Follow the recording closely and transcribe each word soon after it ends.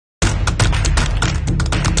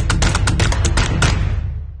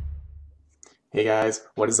Hey guys,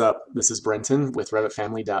 what is up? This is Brenton with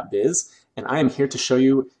RevitFamily.biz, and I am here to show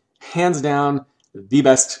you, hands down, the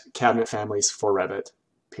best cabinet families for Revit,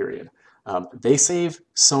 period. They save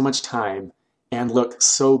so much time and look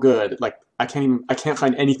so good. Like I can't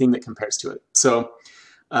find anything that compares to it. So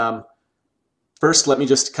first, let me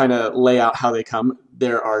just kind of lay out how they come.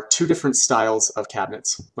 There are two different styles of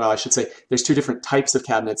cabinets. Well, I should say there's two different types of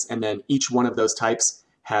cabinets, and then each one of those types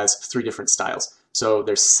has three different styles. So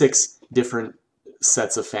there's six different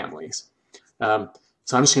sets of families. So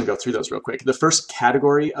I'm just going to go through those real quick. The first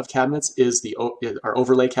category of cabinets is our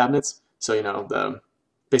overlay cabinets. So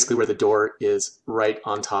basically where the door is right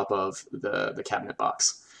on top of the cabinet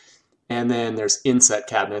box. And then there's inset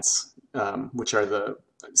cabinets, which are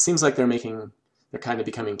it seems like they're kind of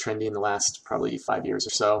becoming trendy in the last probably 5 years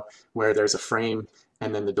or so, where there's a frame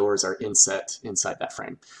and then the doors are inset inside that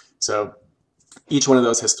frame. So each one of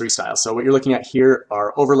those has three styles. So what you're looking at here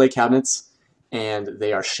are overlay cabinets, and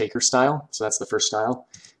they are shaker style. So that's the first style.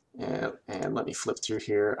 And let me flip through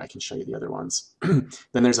here. I can show you the other ones.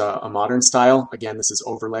 Then there's a modern style. Again, this is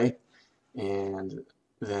overlay. And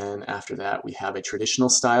then after that, we have a traditional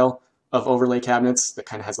style of overlay cabinets that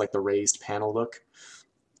kind of has like the raised panel look.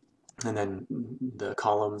 And then the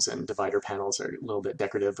columns and divider panels are a little bit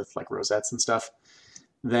decorative with like rosettes and stuff.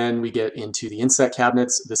 Then we get into the inset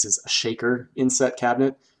cabinets. This is a shaker inset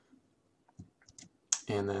cabinet.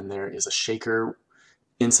 And then there is a shaker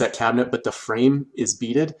inset cabinet, but the frame is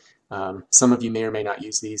beaded. Some of you may or may not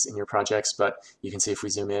use these in your projects, but you can see if we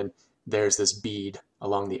zoom in, there's this bead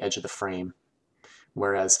along the edge of the frame,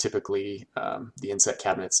 whereas typically the inset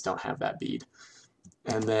cabinets don't have that bead.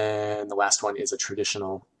 And then the last one is a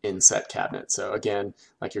traditional inset cabinet. So again,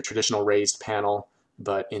 like your traditional raised panel,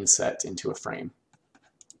 but inset into a frame.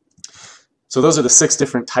 So those are the six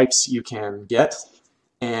different types you can get.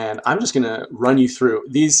 And I'm just going to run you through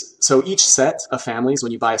these. So each set of families,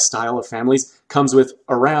 when you buy a style of families, comes with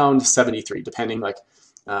around 73, depending. Like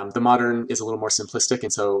the modern is a little more simplistic,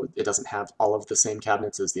 and so it doesn't have all of the same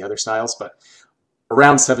cabinets as the other styles, but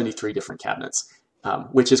around 73 different cabinets,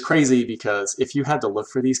 which is crazy because if you had to look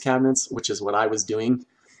for these cabinets, which is what I was doing,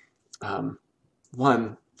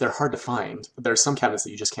 one, they're hard to find. There are some cabinets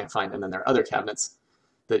that you just can't find, and then there are other cabinets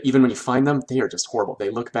that even when you find them, they are just horrible. They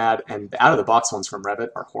look bad, and the out-of-the-box ones from Revit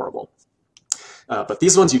are horrible. But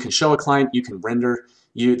these ones you can show a client, you can render,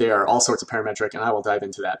 they are all sorts of parametric, and I will dive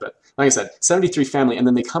into that. But like I said, 73 family, and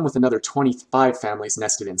then they come with another 25 families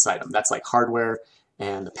nested inside them. That's like hardware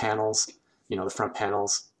and the panels, the front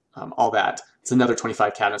panels, all that. It's another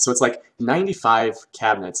 25 cabinets. So it's like 95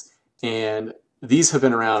 cabinets, and these have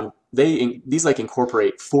been around, these like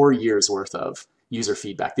incorporate 4 years worth of user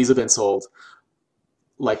feedback. These have been sold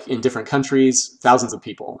like in different countries. Thousands of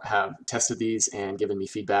people have tested these and given me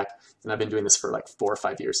feedback, and I've been doing this for like 4 or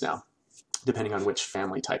 5 years now, depending on which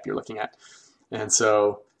family type you're looking at. And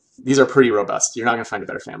so these are pretty robust. You're not going to find a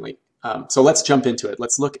better family. So let's jump into it.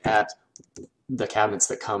 Let's look at the cabinets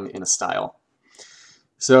that come in a style.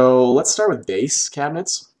 So let's start with base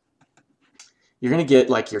cabinets. You're going to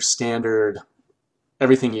get like your standard,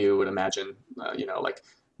 everything you would imagine, like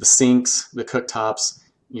the sinks, the cooktops,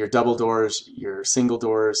 your double doors, your single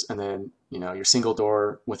doors, and then your single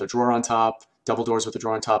door with a drawer on top, double doors with a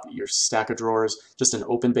drawer on top, your stack of drawers, just an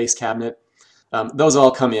open base cabinet. Those all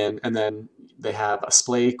come in, and then they have a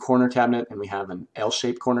splay corner cabinet, and we have an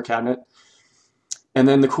L-shaped corner cabinet. And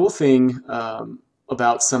then the cool thing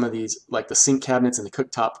about some of these, like the sink cabinets and the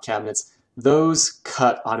cooktop cabinets, those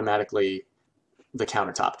cut automatically the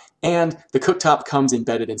countertop. And the cooktop comes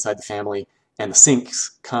embedded inside the family, and the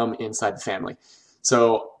sinks come inside the family.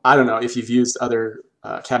 So I don't know if you've used other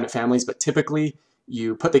cabinet families, but typically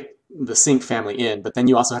you put the sink family in, but then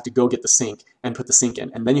you also have to go get the sink and put the sink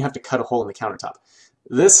in, and then you have to cut a hole in the countertop.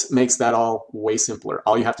 This makes that all way simpler.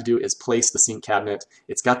 All you have to do is place the sink cabinet.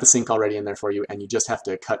 It's got the sink already in there for you, and you just have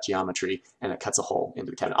to cut geometry, and it cuts a hole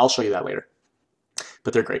into the cabinet. I'll show you that later,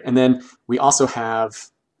 but they're great. And then we also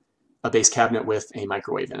have a base cabinet with a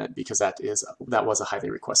microwave in it, because that was a highly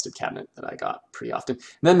requested cabinet that I got pretty often.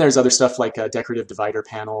 And then there's other stuff like decorative divider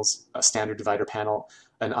panels, a standard divider panel,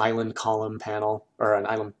 an column panel, or an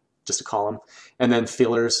island, just a column, and then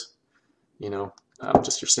fillers,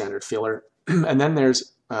 just your standard filler. And then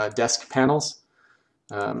there's desk panels,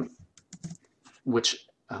 which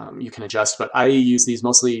you can adjust, but I use these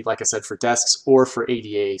mostly, like I said, for desks or for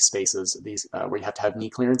ADA spaces, these where you have to have knee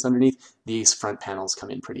clearance underneath. These front panels come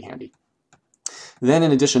in pretty handy. Then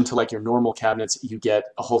in addition to like your normal cabinets, you get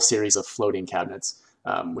a whole series of floating cabinets,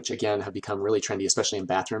 which again have become really trendy, especially in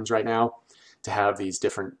bathrooms right now, to have these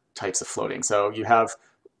different types of floating. So you have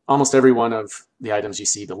almost every one of the items you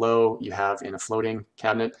see below, you have in a floating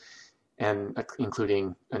cabinet. and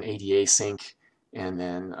including an ADA sink, and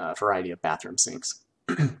then a variety of bathroom sinks.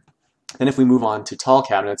 Then if we move on to tall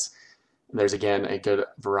cabinets, there's again a good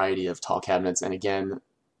variety of tall cabinets, and again,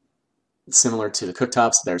 similar to the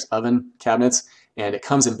cooktops, there's oven cabinets, and it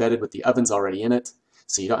comes embedded with the ovens already in it,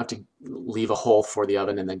 so you don't have to leave a hole for the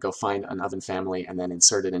oven and then go find an oven family and then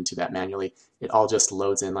insert it into that manually. It all just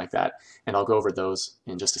loads in like that, and I'll go over those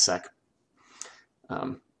in just a sec,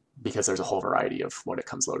 because there's a whole variety of what it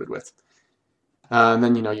comes loaded with. And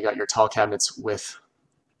then you got your tall cabinets with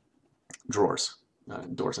drawers,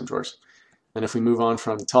 doors and drawers. Then if we move on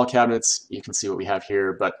from tall cabinets, you can see what we have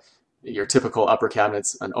here, but your typical upper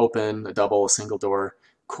cabinets, an open, a double, a single door,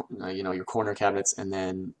 your corner cabinets, and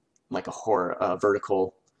then like a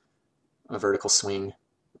vertical swing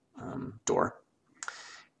door.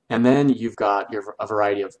 And then you've got a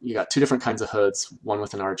variety of, you got two different kinds of hoods, one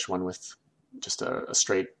with an arch, one with just a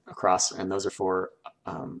straight across, and those are for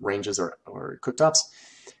ranges or cooktops.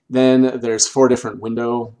 Then there's 4 different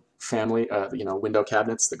window family, window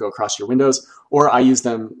cabinets that go across your windows, or I use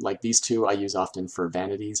them like these two. I use often for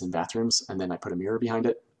vanities and bathrooms, and then I put a mirror behind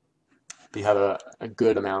it. You have a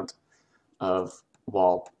good amount of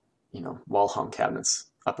wall hung cabinets,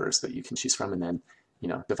 uppers that you can choose from, and then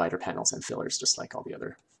divider panels and fillers, just like all the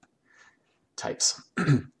other types.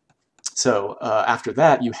 So after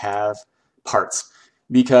that, you have parts,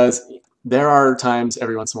 because there are times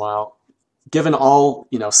every once in a while, given all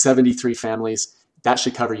 73 families, that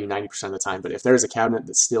should cover you 90% of the time. But if there's a cabinet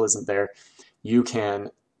that still isn't there, you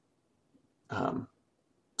can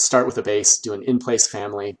start with a base, do an in-place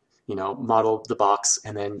family, model the box,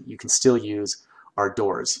 and then you can still use our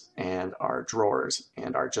doors and our drawers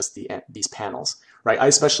and these panels, right? I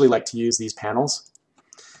especially like to use these panels.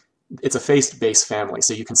 It's a faced base family,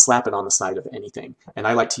 so you can slap it on the side of anything. And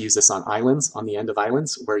I like to use this on islands, on the end of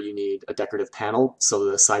islands, where you need a decorative panel so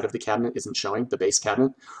the side of the cabinet isn't showing, the base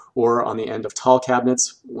cabinet. Or on the end of tall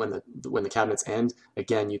cabinets, when the cabinets end,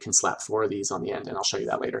 again, you can slap 4 of these on the end, and I'll show you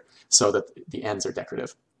that later, so that the ends are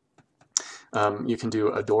decorative. You can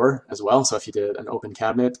do a door as well. So if you did an open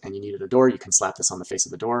cabinet and you needed a door, you can slap this on the face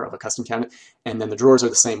of the door of a custom cabinet. And then the drawers are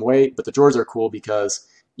the same way, but the drawers are cool because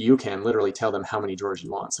you can literally tell them how many drawers you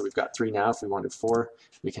want. So we've got 3 now. If we wanted 4,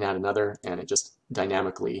 we can add another, and it just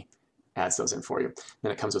dynamically adds those in for you.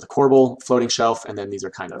 Then it comes with a Corbel floating shelf, and then these are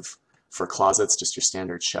kind of for closets, just your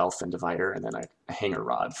standard shelf and divider, and then a hanger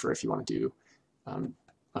rod for if you want to do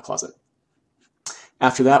a closet.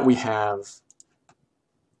 After that, we have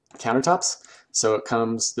countertops. So it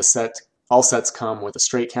comes, all sets come with a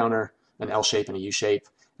straight counter, an L shape and a U shape,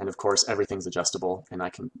 and of course everything's adjustable, and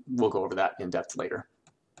we'll go over that in depth later.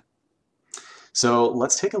 So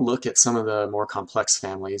let's take a look at some of the more complex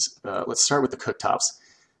families. Let's start with the cooktops.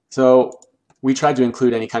 So we tried to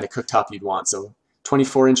include any kind of cooktop you'd want. So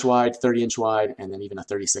 24-inch wide, 30-inch wide, and then even a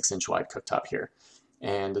 36-inch wide cooktop here.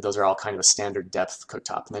 And those are all kind of a standard depth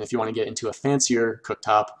cooktop. And then if you want to get into a fancier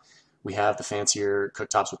cooktop, we have the fancier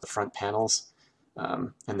cooktops with the front panels.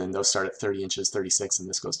 And then those start at 30 inches, 36, and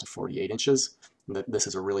this goes to 48 inches. And this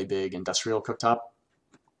is a really big industrial cooktop.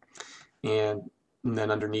 And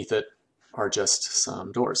then underneath it are just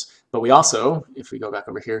some doors. But we also, if we go back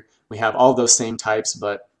over here, we have all those same types,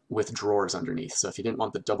 but with drawers underneath. So if you didn't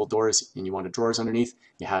want the double doors and you wanted drawers underneath,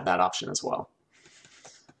 you have that option as well.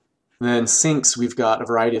 And then sinks, we've got a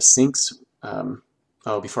variety of sinks.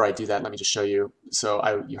 Before I do that, let me just show you.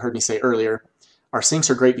 So you heard me say earlier, our sinks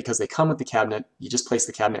are great because they come with the cabinet. You just place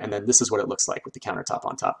the cabinet, and then this is what it looks like with the countertop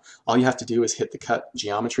on top. All you have to do is hit the cut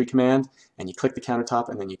geometry command, and you click the countertop,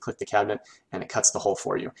 and then you click the cabinet, and it cuts the hole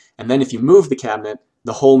for you. And then if you move the cabinet,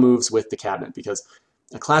 the hole moves with the cabinet, because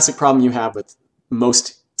a classic problem you have with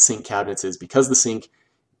most sink cabinets is because the sink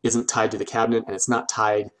isn't tied to the cabinet, and it's not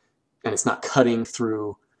tied, and it's not cutting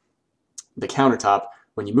through the countertop.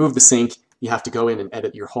 When you move the sink, you have to go in and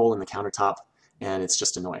edit your hole in the countertop, and it's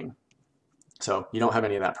just annoying. So you don't have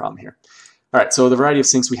any of that problem here. All right, so the variety of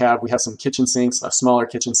sinks we have some kitchen sinks, a smaller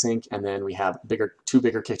kitchen sink, and then we have two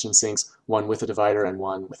bigger kitchen sinks, one with a divider and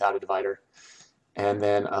one without a divider. And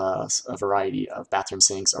then a variety of bathroom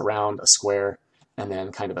sinks around a square, and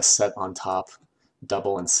then kind of a set on top,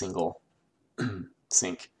 double and single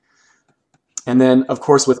sink. And then, of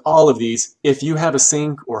course, with all of these, if you have a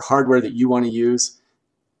sink or hardware that you want to use,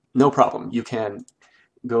 no problem. You can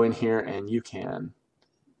go in here and you can,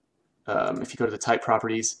 if you go to the type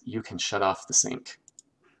properties, you can shut off the sink.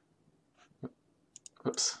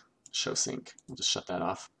 Oops, show sink. We'll just shut that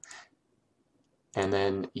off. And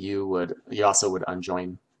then you also would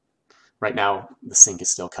unjoin. Right now, the sink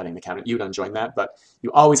is still cutting the cabinet. You would unjoin that, but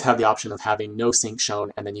you always have the option of having no sink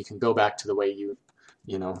shown, and then you can go back to the way you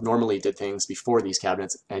normally did things before these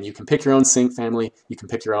cabinets, and you can pick your own sink family, you can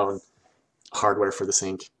pick your own hardware for the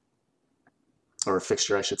sink, or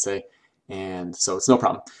fixture, I should say, and so it's no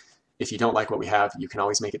problem. If you don't like what we have, you can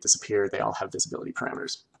always make it disappear. They all have visibility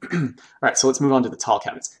parameters. All right, so let's move on to the tall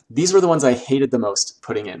cabinets. These were the ones I hated the most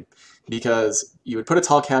putting in, because you would put a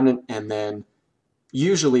tall cabinet, and then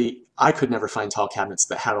usually I could never find tall cabinets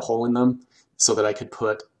that had a hole in them so that I could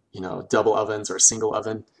put, double ovens or a single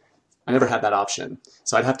oven. I never had that option.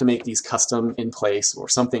 So I'd have to make these custom in place or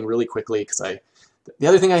something really quickly, because the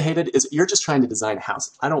other thing I hated is you're just trying to design a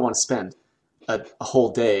house. I don't want to spend a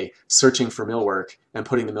whole day searching for millwork and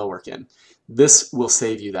putting the millwork in. This will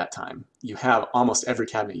save you that time. You have almost every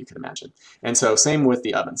cabinet you could imagine. And so same with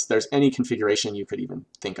the ovens. There's any configuration you could even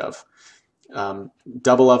think of.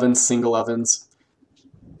 Double ovens, single ovens,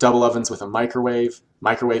 double ovens with a microwave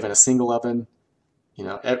and a single oven,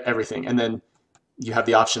 everything. And then you have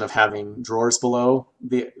the option of having drawers below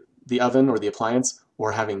the oven or the appliance,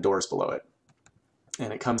 or having doors below it.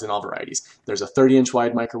 And it comes in all varieties. There's a 30-inch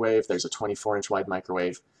wide microwave, there's a 24-inch wide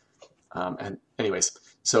microwave. And anyways,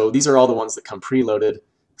 so these are all the ones that come preloaded.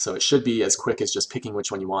 So it should be as quick as just picking which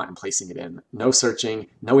one you want and placing it in. No searching,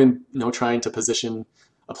 no trying to position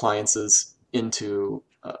appliances into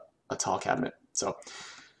a tall cabinet. So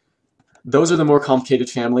those are the more complicated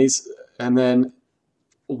families. And then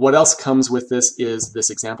what else comes with this is this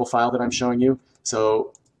example file that I'm showing you.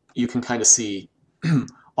 So you can kind of see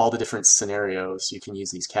all the different scenarios you can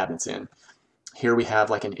use these cabinets in. Here we have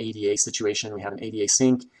like an ADA situation. We have an ADA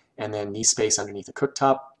sink, and then knee space underneath a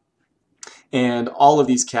cooktop. And all of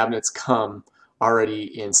these cabinets come already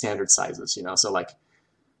in standard sizes, so like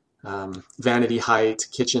vanity height,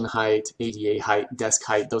 kitchen height, ADA height, desk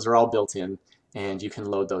height, those are all built in, and you can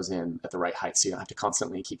load those in at the right height, so you don't have to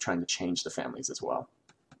constantly keep trying to change the families as well.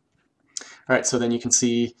 All right, so then you can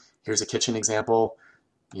see, here's a kitchen example.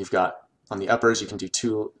 You've got, on the uppers, you can do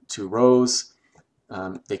two rows.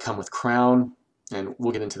 They come with crown, and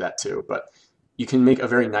we'll get into that too, but you can make a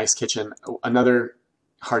very nice kitchen. Another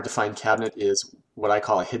hard to find cabinet is what I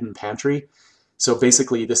call a hidden pantry. So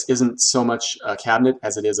basically, this isn't so much a cabinet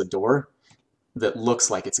as it is a door that looks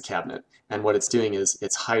like it's a cabinet. And what it's doing is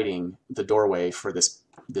it's hiding the doorway for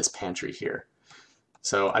this pantry here.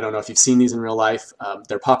 So I don't know if you've seen these in real life.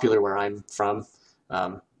 They're popular where I'm from.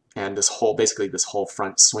 And basically this whole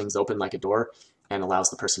front swings open like a door and allows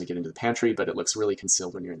the person to get into the pantry, but it looks really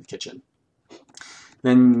concealed when you're in the kitchen.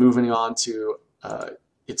 Then moving on to,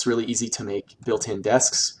 it's really easy to make built-in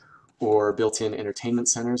desks or built-in entertainment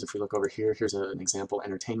centers. If we look over here, here's an example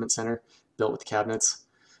entertainment center built with cabinets,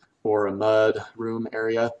 or a mud room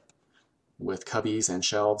area with cubbies and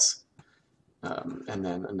shelves. And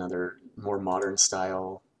then another more modern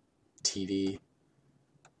style TV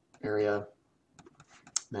area.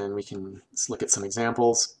 Then we can look at some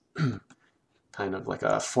examples, kind of like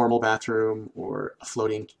a formal bathroom or a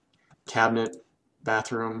floating cabinet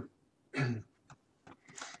bathroom.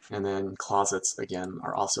 And then closets, again,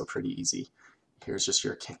 are also pretty easy. Here's just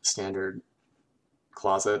your standard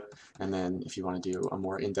closet. And then if you want to do a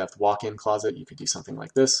more in-depth walk-in closet, you could do something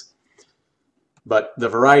like this. But the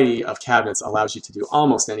variety of cabinets allows you to do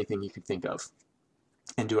almost anything you could think of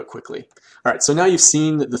and do it quickly. All right, so now you've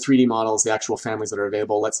seen the 3D models, the actual families that are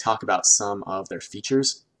available. Let's talk about some of their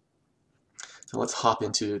features. So let's hop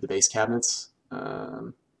into the base cabinets.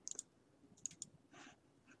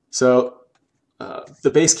 The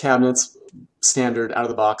base cabinets, standard out of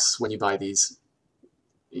the box, when you buy these,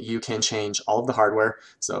 you can change all of the hardware.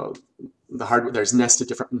 So the hardware, there's nested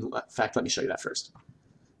different, in fact, let me show you that first.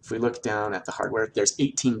 If we look down at the hardware, there's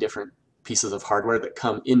 18 different pieces of hardware that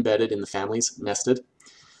come embedded in the families, nested.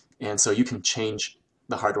 And so you can change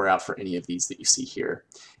the hardware out for any of these that you see here.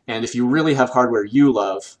 And if you really have hardware you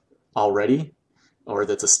love already, or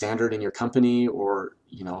that's a standard in your company or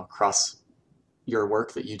across your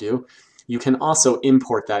work that you do, you can also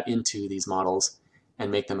import that into these models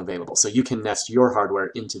and make them available. So you can nest your hardware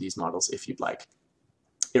into these models if you'd like.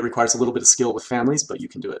 It requires a little bit of skill with families, but you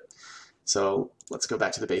can do it. So let's go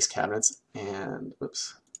back to the base cabinets and,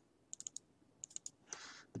 oops,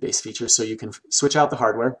 the base features. So you can switch out the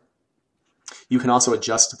hardware. You can also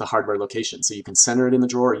adjust the hardware location. So you can center it in the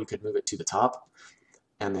drawer, or you could move it to the top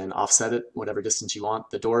and then offset it whatever distance you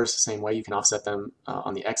want. The doors, same way, you can offset them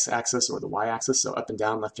on the x-axis or the y-axis, so up and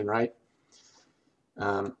down, left and right.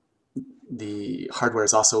 The hardware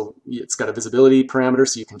is also, it's got a visibility parameter,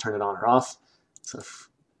 so you can turn it on or off. So if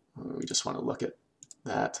we just want to look at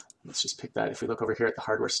that, let's just pick that. If we look over here at the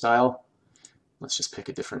hardware style, let's just pick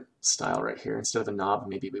a different style right here. Instead of a knob,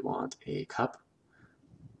 maybe we want a cup.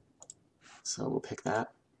 So we'll pick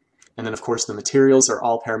that. And then of course the materials are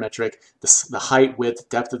all parametric. The height, width,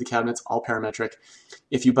 depth of the cabinets, all parametric.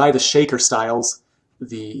 If you buy the shaker styles,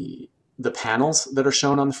 the panels that are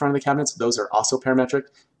shown on the front of the cabinets, those are also parametric.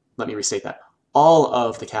 Let me restate that. All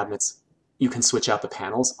of the cabinets, you can switch out the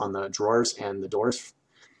panels on the drawers and the doors,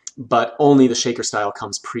 but only the shaker style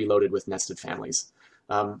comes preloaded with nested families.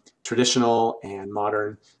 Traditional and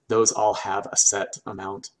modern, those all have a set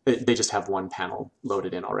amount. They just have one panel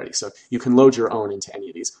loaded in already. So you can load your own into any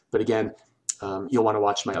of these. But again, you'll want to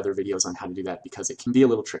watch my other videos on how to do that because it can be a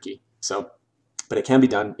little tricky. But it can be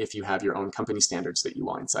done if you have your own company standards that you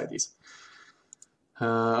want inside these.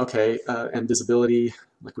 And visibility,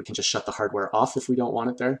 like we can just shut the hardware off if we don't want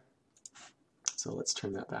it there. So let's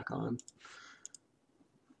turn that back on.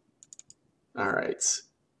 All right.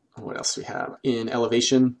 What else do we have? In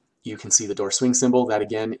elevation, you can see the door swing symbol. That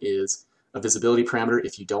again is a visibility parameter.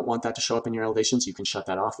 If you don't want that to show up in your elevations, you can shut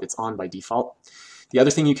that off. It's on by default. The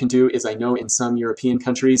other thing you can do is I know in some European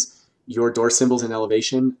countries, your door symbols in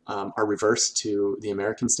elevation are reversed to the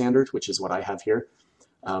American standard, which is what I have here.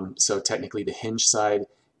 So technically the hinge side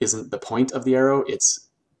isn't the point of the arrow.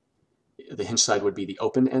 The hinge side would be the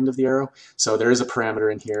open end of the arrow. So there is a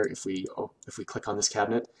parameter in here. If we click on this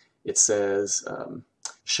cabinet, it says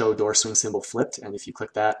show door swing symbol flipped, and if you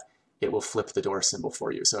click that, it will flip the door symbol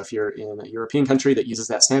for you. So if you're in a European country that uses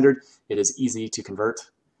that standard, it is easy to convert.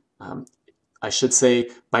 I should say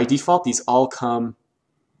by default these all come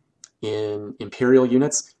in imperial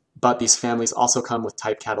units, but these families also come with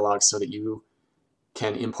type catalogs so that you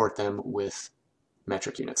can import them with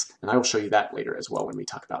metric units. And I will show you that later as well when we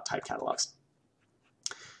talk about type catalogs.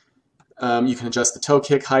 You can adjust the toe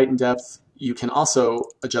kick height and depth. You can also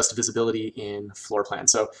adjust visibility in floor plan.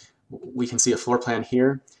 So we can see a floor plan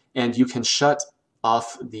here, and you can shut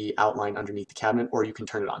off the outline underneath the cabinet, or you can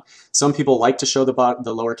turn it on. Some people like to show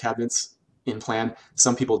the lower cabinets in plan.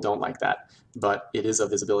 Some people don't like that, but it is a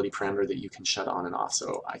visibility parameter that you can shut on and off.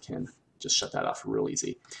 So I can just shut that off real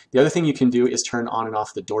easy. The other thing you can do is turn on and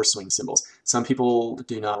off the door swing symbols. Some people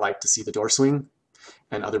do not like to see the door swing,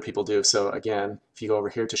 and other people do. So again, if you go over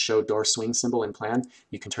here to show door swing symbol in plan,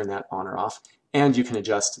 you can turn that on or off, and you can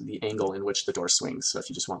adjust the angle in which the door swings. So if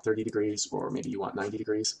you just want 30 degrees, or maybe you want 90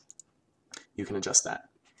 degrees, you can adjust that.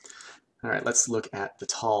 All right, let's look at the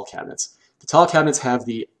tall cabinets. The tall cabinets have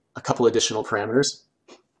a couple additional parameters,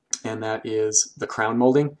 and that is the crown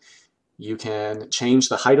molding. You can change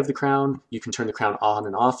the height of the crown. You can turn the crown on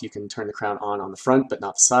and off. You can turn the crown on the front, but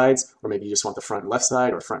not the sides, or maybe you just want the front and left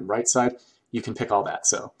side or front and right side. You can pick all that.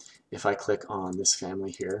 So if I click on this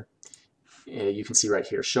family here, you can see right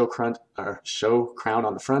here, show crown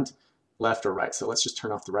on the front, left or right. So let's just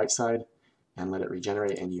turn off the right side and let it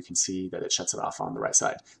regenerate, and you can see that it shuts it off on the right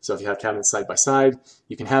side. So if you have cabinets side by side,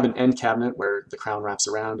 you can have an end cabinet where the crown wraps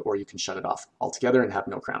around, or you can shut it off altogether and have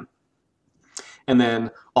no crown. And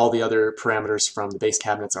then all the other parameters from the base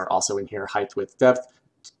cabinets are also in here: height, width, depth,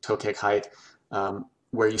 toe kick height.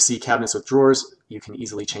 Where you see cabinets with drawers, you can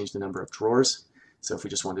easily change the number of drawers. So if we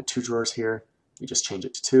just wanted 2 drawers here, we just change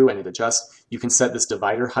it to 2 and it adjusts. You can set this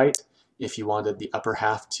divider height. If you wanted the upper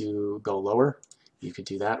half to go lower, you could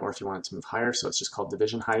do that, or if you want it to move higher, so it's just called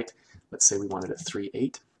division height. Let's say we wanted it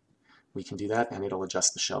 3/8. We can do that, and it'll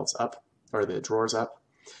adjust the shelves up, or the drawers up.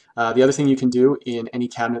 The other thing you can do in any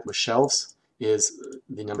cabinet with shelves is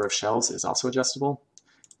the number of shelves is also adjustable.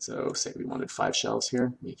 So say we wanted 5 shelves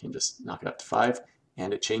here, we can just knock it up to 5,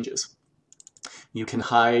 and it changes. You can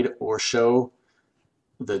hide or show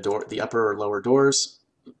the upper or lower doors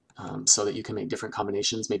so that you can make different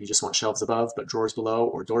combinations. Maybe you just want shelves above, but drawers below,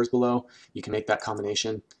 or doors below. You can make that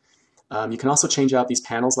combination. You can also change out these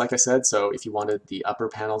panels, like I said. So if you wanted the upper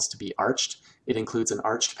panels to be arched, it includes an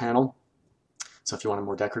arched panel. So if you want it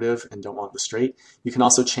more decorative and don't want the straight, you can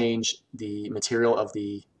also change the material of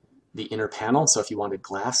the inner panel. So if you wanted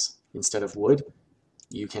glass instead of wood,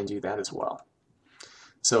 you can do that as well.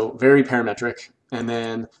 So very parametric. And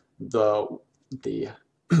then the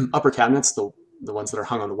upper cabinets, the ones that are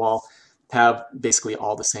hung on the wall, have basically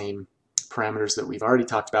all the same parameters that we've already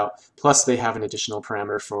talked about. Plus they have an additional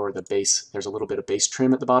parameter for the base. There's a little bit of base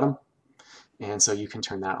trim at the bottom. And so you can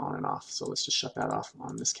turn that on and off. So let's just shut that off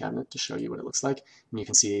on this cabinet to show you what it looks like. And you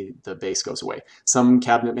can see the base goes away. Some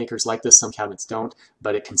cabinet makers like this, some cabinets don't,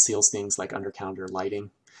 but it conceals things like undercounter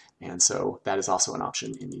lighting. And so that is also an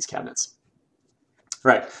option in these cabinets.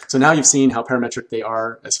 Right, so now you've seen how parametric they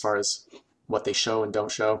are as far as what they show and don't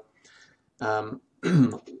show.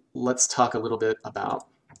 Let's talk a little bit about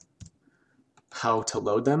how to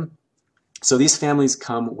load them. So these families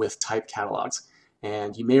come with type catalogs.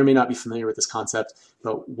 And you may or may not be familiar with this concept,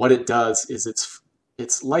 but what it does is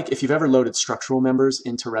it's like if you've ever loaded structural members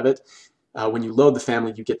into Revit, when you load the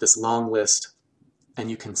family, you get this long list, and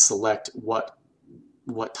you can select what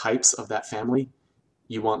types of that family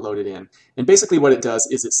you want loaded in. And basically what it does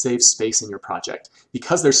is it saves space in your project.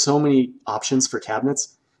 Because there's so many options for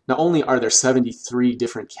cabinets, not only are there 73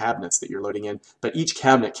 different cabinets that you're loading in, but each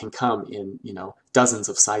cabinet can come in, you know, dozens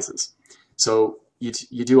of sizes. So you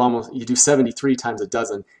do 73 times a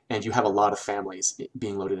dozen, and you have a lot of families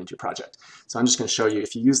being loaded into your project. So I'm just going to show you,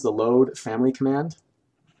 if you use the load family command,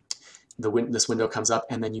 this window comes up,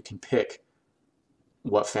 and then you can pick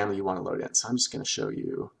what family you want to load in. So I'm just going to show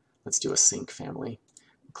you, let's do a sink family.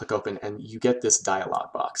 Click open, and you get this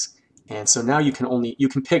dialog box. And so now you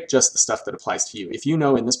can pick just the stuff that applies to you. If you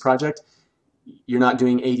know in this project you're not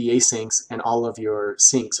doing ADA sinks and all of your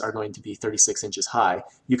sinks are going to be 36 inches high,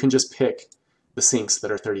 you can just pick the sinks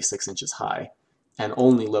that are 36 inches high and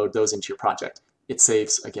only load those into your project. It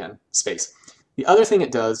saves, again, space. The other thing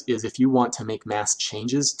it does is if you want to make mass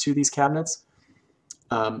changes to these cabinets,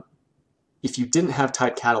 if you didn't have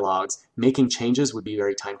type catalogs, making changes would be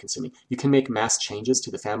very time consuming. You can make mass changes to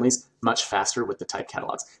the families much faster with the type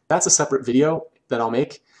catalogs. That's a separate video that I'll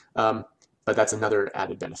make, but that's another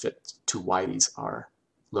added benefit to why these are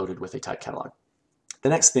loaded with a type catalog. The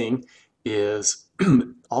next thing is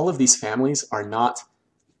all of these families are not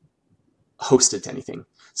hosted to anything.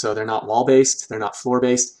 So they're not wall-based, they're not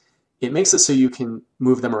floor-based. It makes it so you can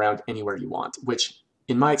move them around anywhere you want, which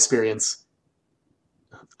in my experience,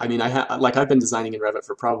 I mean, I've been designing in Revit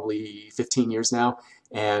for probably 15 years now,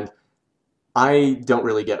 and I don't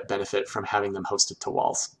really get benefit from having them hosted to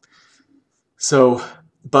walls. So,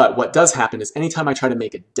 but what does happen is anytime I try to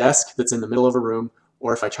make a desk that's in the middle of a room,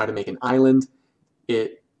 or if I try to make an island,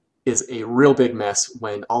 it is a real big mess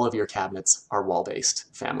when all of your cabinets are wall-based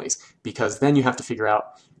families, because then you have to figure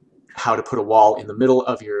out how to put a wall in the middle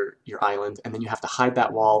of your island, and then you have to hide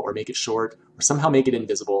that wall or make it short or somehow make it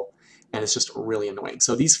invisible. And it's just really annoying.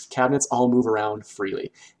 So these cabinets all move around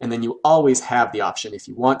freely. And then you always have the option, if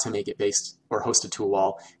you want to make it based or hosted to a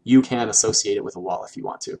wall, you can associate it with a wall if you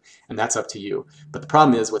want to. And that's up to you. But the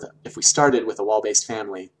problem is, if we started with a wall-based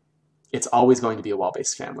family, it's always going to be a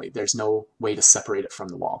wall-based family. There's no way to separate it from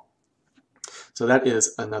the wall. So that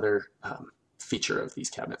is another feature of these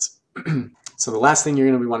cabinets. So the last thing you're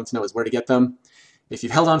going to be wanting to know is where to get them. If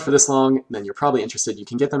you've held on for this long, then you're probably interested. You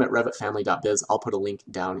can get them at revitfamily.biz. I'll put a link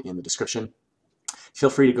down in the description. Feel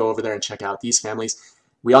free to go over there and check out these families.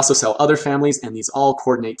 We also sell other families, and these all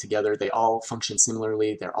coordinate together. They all function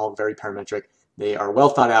similarly. They're all very parametric. They are well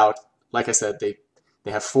thought out. Like I said, they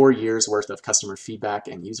have 4 years worth of customer feedback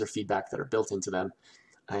and user feedback that are built into them.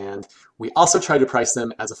 And we also try to price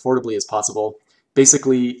them as affordably as possible.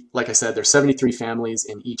 Basically, like I said, there's 73 families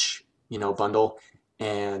in each, bundle,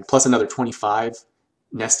 and plus another 25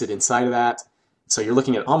 nested inside of that. So you're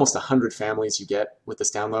looking at almost 100 families you get with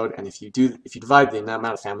this download, and if you divide the amount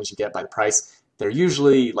of families you get by the price, they're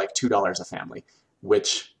usually like $2 a family,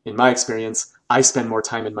 which in my experience, I spend more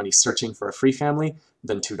time and money searching for a free family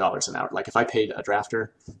than $2 an hour. Like if I paid a drafter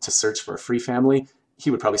to search for a free family,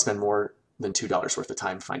 he would probably spend more than $2 worth of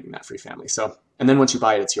time finding that free family. So, and then once you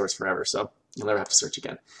buy it, it's yours forever, so you'll never have to search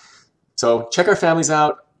again. So check our families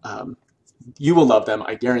out. You will love them,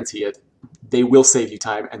 I guarantee it. They will save you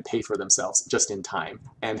time and pay for themselves just in time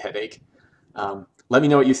and headache. Let me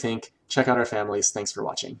know what you think. Check out our families. Thanks for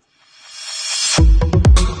watching.